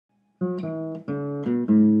I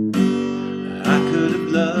could have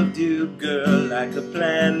loved you, girl, like a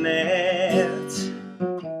planet.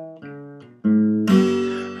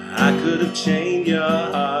 I could have chained your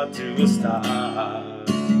heart to a star.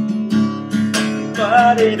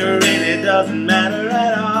 But it really doesn't matter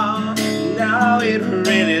at all. No, it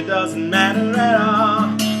really doesn't matter at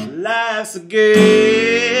all. Life's a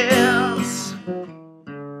guess.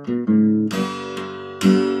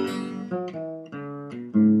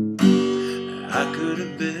 I could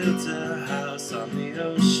have built a house on the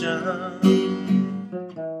ocean.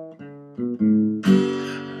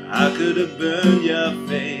 I could have burned your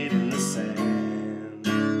fate in the sand.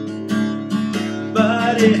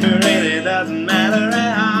 But it really doesn't matter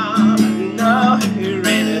at all. No, it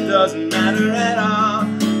really doesn't matter at all.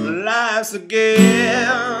 Life's a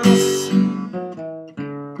guess.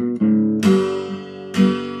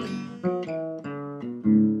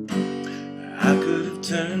 I could have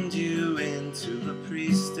turned you into a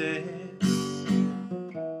priestess.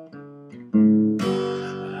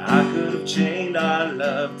 I could have chained our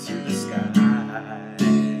love to the sky.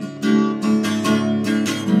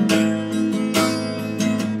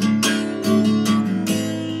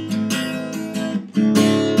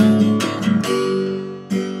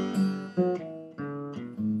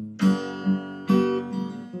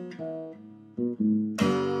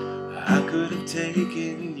 I could have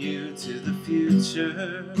taken you to the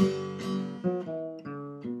future.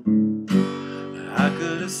 I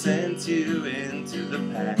could have sent you into the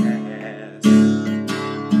past.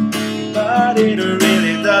 But it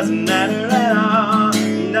really doesn't matter at all.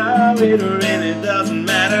 No, it really doesn't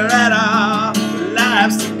matter at all.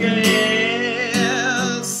 Life's a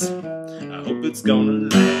guess. I hope it's gonna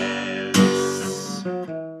last.